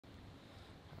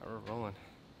we're rolling.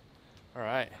 All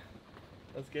right,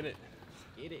 let's get it. Let's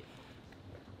get it.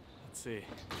 Let's see.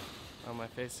 On my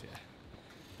face, yeah.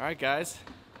 All right, guys.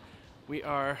 We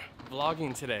are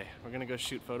vlogging today. We're gonna go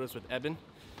shoot photos with EBEN.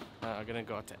 I'm gonna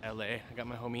go out to LA. I got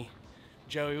my homie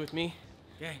Joey with me.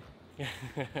 Yay.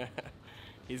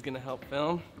 He's gonna help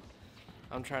film.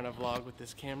 I'm trying to vlog with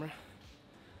this camera.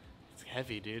 It's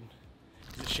heavy, dude.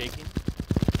 Is it shaking?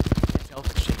 I can't tell if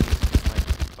it's shaking. My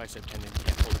bicep tendon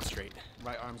can't hold it straight.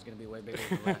 Right arm's gonna be way bigger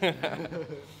than the left.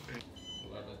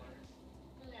 Love it.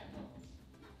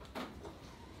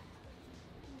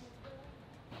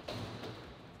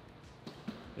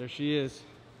 There she is.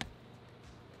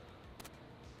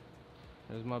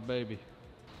 There's my baby.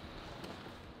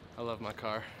 I love my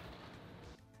car.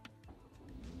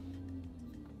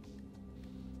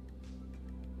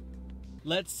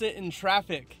 Let's sit in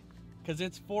traffic, because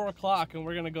it's 4 o'clock and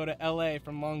we're gonna go to LA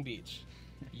from Long Beach.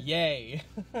 Yay.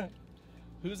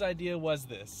 Whose idea was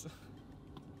this?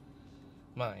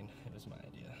 Mine. It was my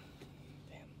idea.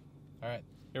 Damn. All right,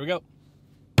 here we go.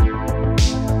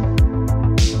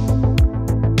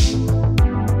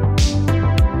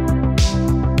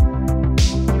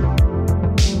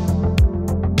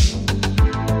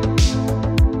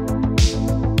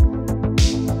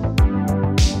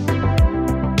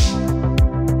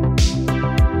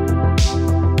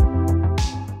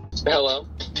 Hello.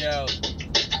 Yo.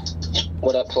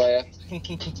 What up, playa?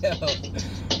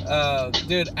 Yo.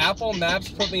 Dude, Apple Maps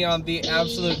put me on the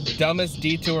absolute dumbest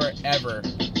detour ever.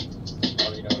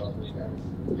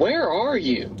 Where are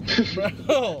you?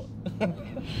 Bro.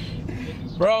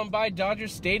 Bro, I'm by Dodger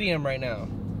Stadium right now.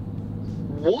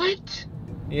 What?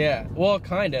 Yeah, well,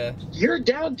 kinda. You're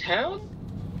downtown?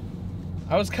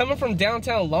 I was coming from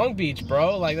downtown Long Beach,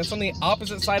 bro. Like, that's on the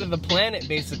opposite side of the planet,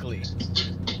 basically.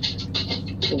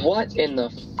 What in the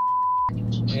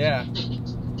Yeah.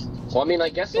 Well, I mean, I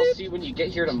guess I'll see when you get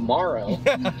here tomorrow.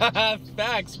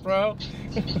 Facts, bro.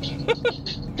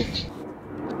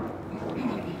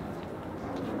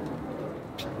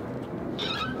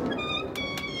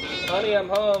 Honey, I'm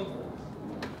home.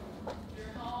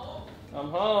 You're home? I'm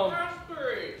home.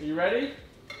 Caspary! You ready?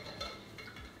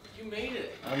 You made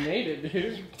it. I made it,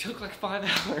 dude. It took like 5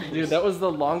 hours. Dude, that was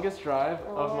the longest drive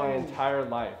of my entire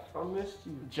life. I missed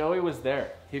you. Joey was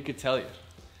there. He could tell you.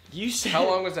 You said... How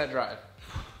long was that drive?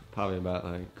 Probably about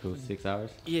like 6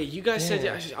 hours. Yeah, you guys said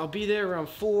I'll be there around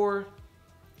 4.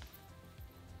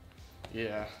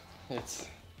 Yeah, it's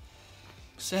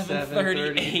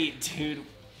 7:38, dude.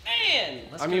 Man!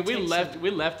 I mean, we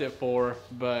left at 4,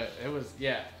 but it was,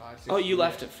 yeah. 5, 6, Oh, you 7,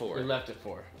 left at 4. We left at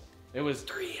 4. It was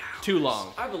 3 hours. too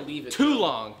long. I believe it. Too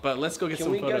long, but let's go get some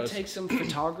photos. Can we go take some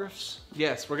photographs?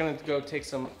 Yes, we're gonna go take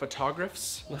some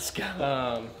photographs. Let's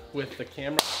go. With the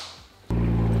camera.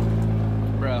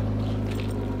 Bro,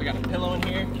 we got a pillow in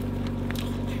here.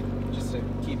 Just to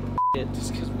keep it.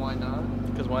 Just because why not?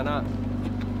 Because why not?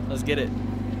 Let's get it.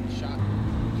 Shot.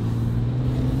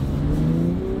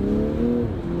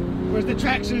 Where's the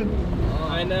traction? Oh,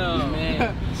 I know.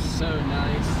 Man, so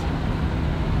nice.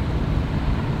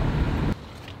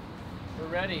 We're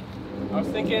ready. I was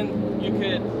thinking you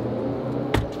could,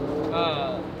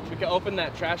 we could open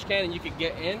that trash can and you could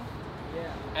get in.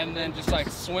 Yeah. And then just like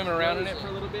swim around in it for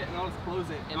a little bit and I'll just close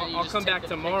it. And then I'll come back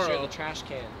tomorrow. The trash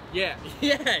can. Yeah,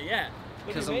 yeah.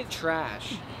 Because I'm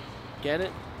trash. Get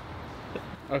it?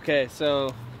 Okay,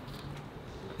 so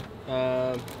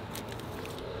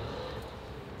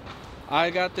I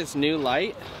got this new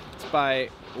light. It's by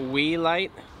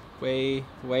We-Light.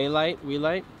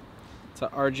 We-Light. It's a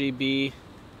RGB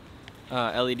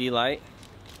LED light.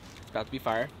 It's about to be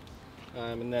fire.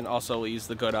 And then also we'll use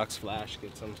the Godox flash,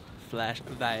 get some flash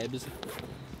vibes.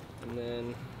 And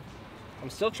then I'm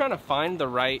still trying to find the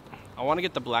right, I want to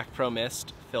get the Black Pro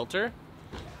Mist filter,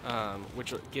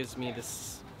 which gives me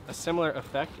a similar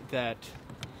effect that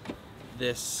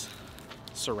this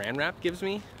saran wrap gives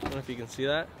me. I don't know if you can see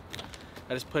that.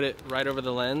 I just put it right over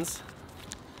the lens,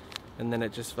 and then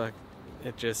it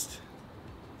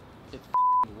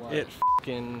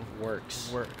fucking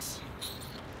works.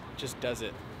 Just does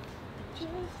it.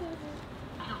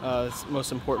 This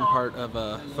most important part of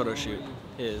a photo shoot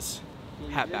is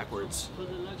hat backwards.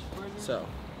 So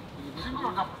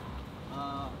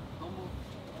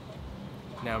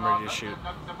now I'm ready to shoot.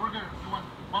 The burger, you want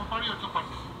one party or 2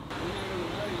 parties?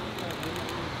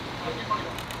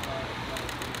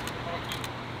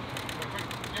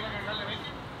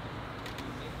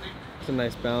 It's a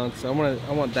nice balance. I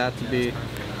want that to be.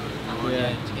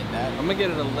 Yeah. I'm gonna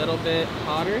get it a little bit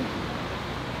hotter.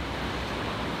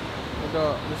 We'll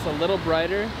go just a little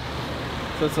brighter,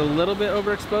 so it's a little bit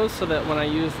overexposed, so that when I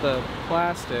use the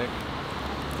plastic,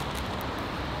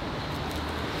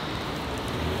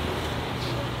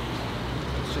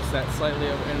 that slightly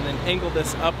over, and then angle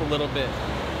this up a little bit.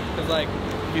 Because like,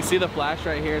 you see the flash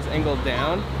right here is angled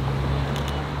down,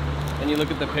 and you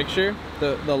look at the picture,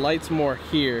 the light's more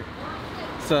here.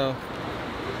 So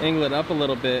angle it up a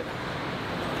little bit.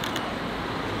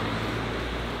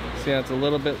 See how it's a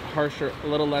little bit harsher, a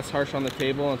little less harsh on the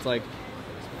table. It's like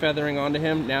feathering onto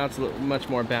him. Now it's much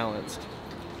more balanced.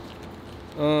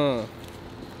 And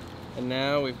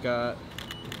now we've got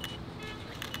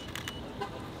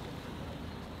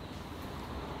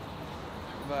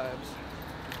vibes.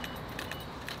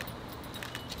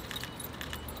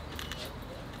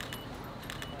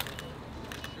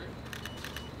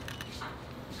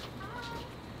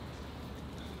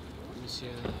 Let me see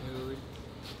how it would.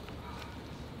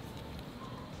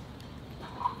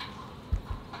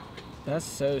 That's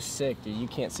so sick, dude. You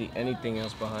can't see anything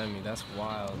else behind me. That's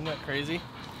wild. Isn't that crazy?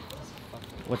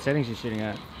 What settings are you shooting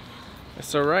at?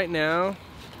 So right now,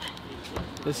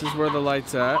 this is where the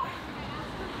light's at.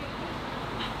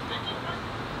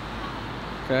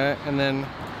 Okay, and then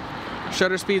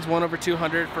shutter speed's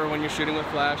 1/200 for when you're shooting with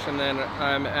flash, and then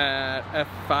I'm at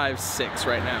f5.6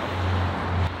 right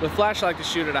now. With flash, I like to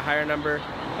shoot at a higher number,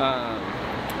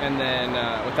 and then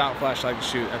without flash, I like to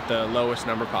shoot at the lowest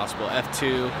number possible.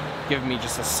 f2, giving me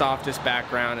just the softest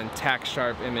background and tack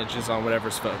sharp images on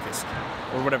whatever's focused,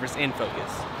 or whatever's in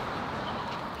focus.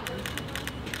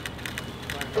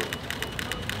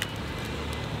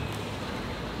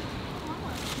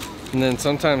 And then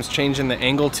sometimes changing the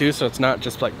angle too, so it's not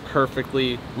just like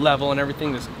perfectly level and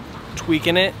everything, just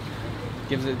tweaking it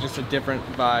gives it just a different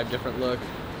vibe, different look.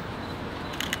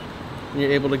 And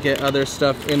you're able to get other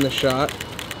stuff in the shot.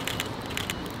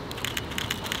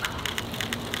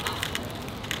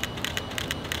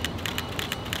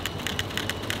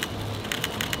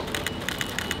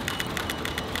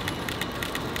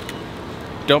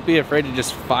 Don't be afraid to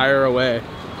just fire away.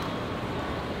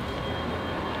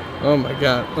 Oh my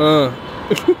god.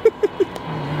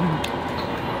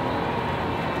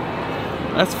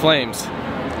 That's flames.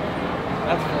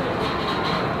 That's flames.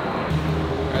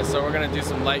 Alright, so we're gonna do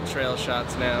some light trail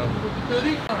shots now.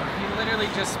 He literally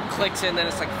just clicks in, then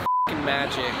it's like f***ing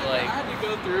magic. Like, I had to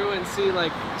go through and see,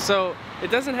 like, so it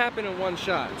doesn't happen in one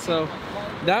shot. So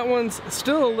that one's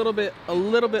still a little bit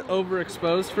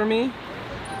overexposed for me.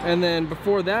 And then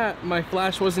before that, my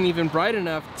flash wasn't even bright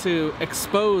enough to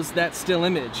expose that still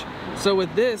image. So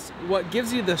with this, what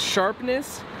gives you the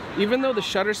sharpness, even though the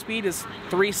shutter speed is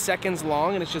 3 seconds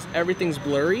long and it's just everything's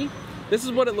blurry, this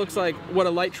is what it looks like, what a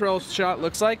light trail shot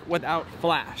looks like without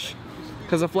flash.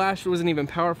 Because the flash wasn't even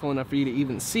powerful enough for you to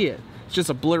even see it. It's just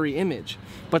a blurry image.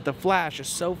 But the flash is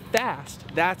so fast,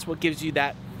 that's what gives you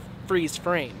that freeze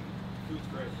frame.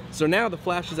 So now the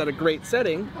flash is at a great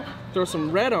setting. Throw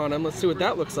some red on them, let's see what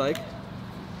that looks like.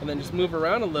 And then just move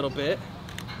around a little bit.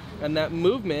 And that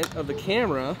movement of the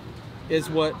camera is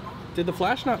what, did the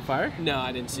flash not fire? No,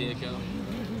 I didn't see it go.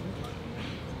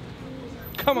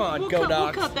 Come on, Go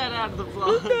Docs. We'll cut that out of the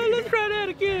vlog. Let's try that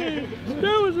again.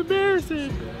 That was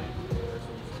embarrassing.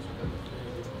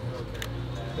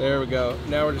 There we go.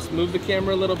 Now we're just move the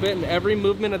camera a little bit, and every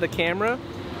movement of the camera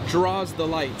draws the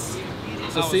lights.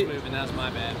 So I was see, moving, that was my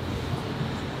bad.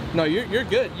 no, you're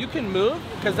good. You can move,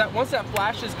 because that once that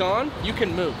flash is gone, you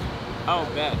can move. Oh,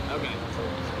 bad. Okay.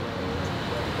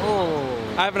 Oh.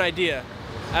 I have an idea.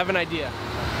 So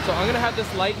I'm gonna have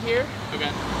this light here.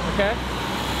 Okay. Okay?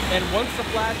 And once the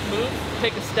flash moves,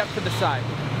 take a step to the side.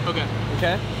 Okay.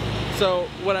 Okay? So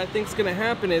what I think is gonna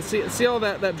happen is, see all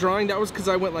that drawing? That was because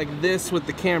I went like this with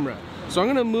the camera. So I'm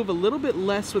gonna move a little bit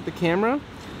less with the camera.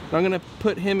 And I'm gonna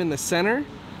put him in the center,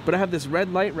 but I have this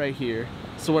red light right here.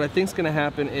 So what I think is gonna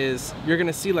happen is, you're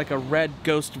gonna see like a red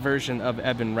ghost version of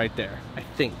EBEN right there, I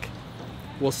think.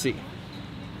 We'll see.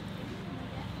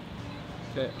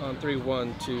 Okay, on 3,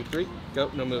 1, 2, 3,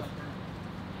 go, no move.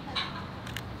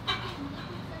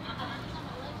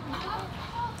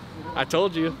 I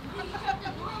told you.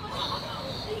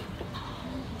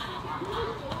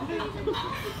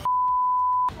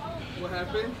 What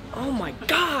happened? Oh my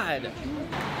god!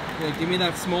 Okay, give me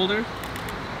that smolder.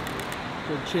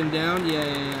 Put chin down,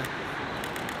 yeah.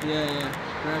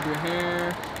 Grab your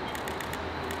hair.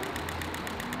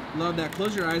 Love that,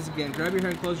 close your eyes again. Grab your hair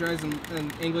and close your eyes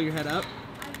and angle your head up.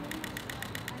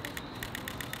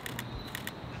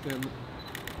 Good.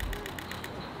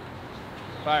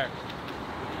 Fire.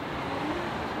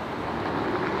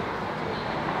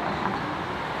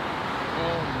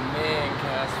 Oh man,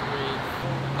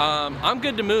 Caspary. I'm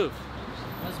good to move.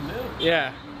 Let's move.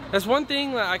 Yeah. That's one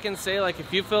thing that I can say, like,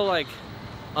 if you feel like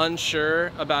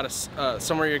unsure about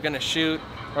somewhere you're gonna shoot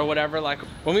or whatever, like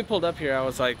when we pulled up here, I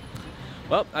was like,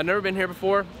 well, I've never been here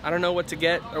before. I don't know what to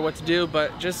get or what to do,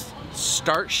 but just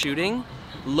start shooting,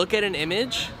 look at an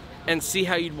image, and see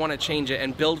how you'd want to change it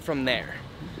and build from there.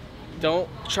 Don't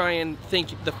try and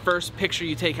think the first picture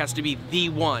you take has to be the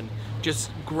one.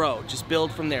 Just grow, just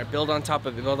build from there, build on top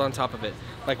of it, build on top of it.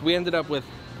 Like we ended up with,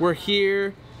 we're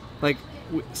here, like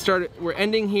we're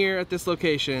ending here at this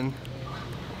location.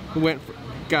 We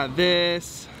got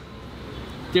this,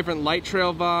 different light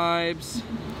trail vibes,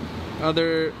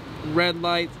 other red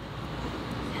light,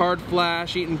 hard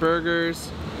flash, eating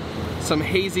burgers, some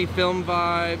hazy film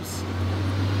vibes.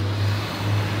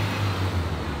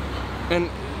 And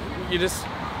you just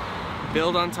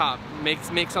build on top,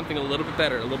 make something a little bit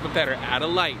better, add a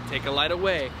light, take a light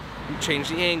away, change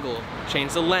the angle,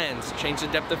 change the lens, change the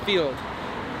depth of field,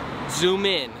 zoom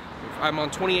in. I'm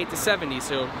on 28 to 70,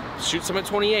 so shoot some at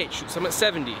 28, shoot some at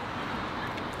 70.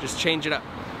 Just change it up.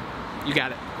 You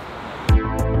got it.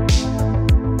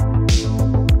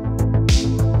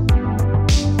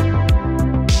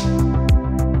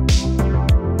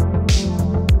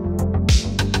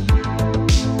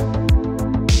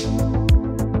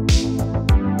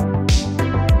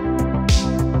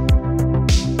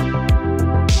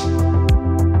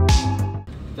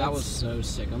 That was so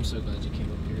sick. I'm so glad you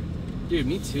came up here. Dude,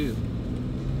 me too.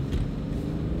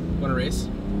 Wanna race?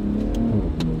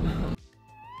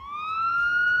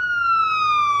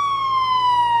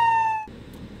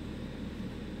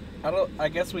 I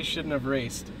guess we shouldn't have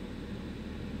raced.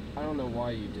 I don't know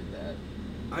why you did that.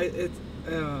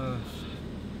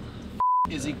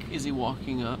 Is he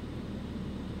walking up?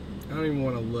 I don't even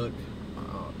want to look.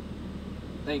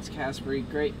 Thanks, Caspary.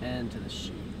 Great end to the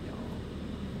shoot, y'all.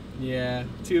 Yeah,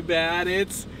 too bad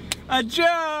it's a joke!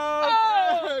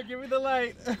 Oh! Give me the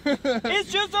light.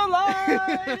 It's just a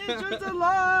lie! It's just a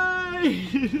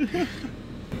lie!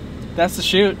 That's the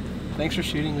shoot. Thanks for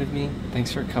shooting with me.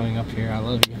 Thanks for coming up here. I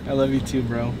love you. I love you too,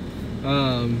 bro.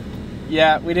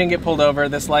 Yeah, we didn't get pulled over.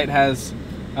 This light has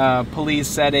police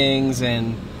settings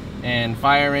and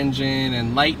fire engine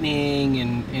and lightning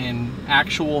and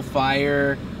actual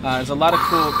fire. There's a lot of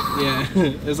cool,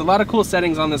 there's a lot of cool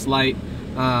settings on this light.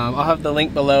 I'll have the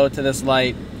link below to this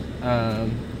light. Yeah,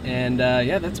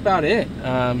 that's about it.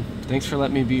 Thanks for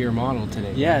letting me be your model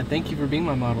today. Yeah, thank you for being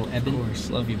my model, Eben. Of course.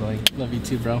 Love you, buddy. Love you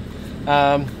too, bro.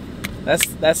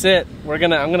 That's it. I'm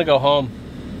gonna go home.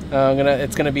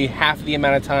 It's gonna be half the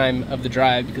amount of time of the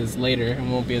drive because later it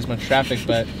won't be as much traffic.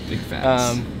 But big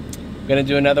facts. I'm gonna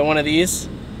do another one of these.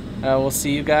 We'll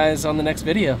see you guys on the next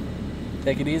video.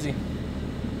 Take it easy.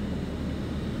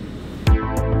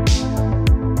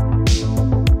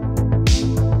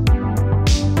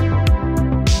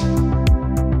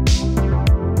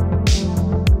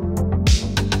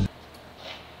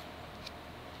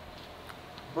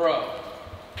 Bro,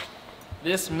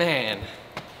 this man,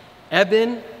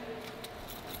 Eben,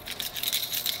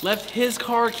 left his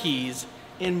car keys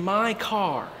in my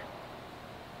car.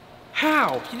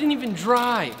 How? He didn't even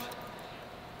drive.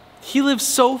 He lives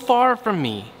so far from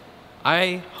me.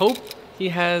 I hope he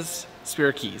has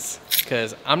spare keys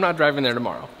because I'm not driving there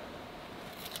tomorrow.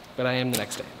 But I am the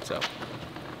next day, so.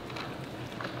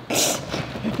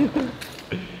 Alright,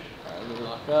 let me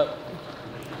lock up.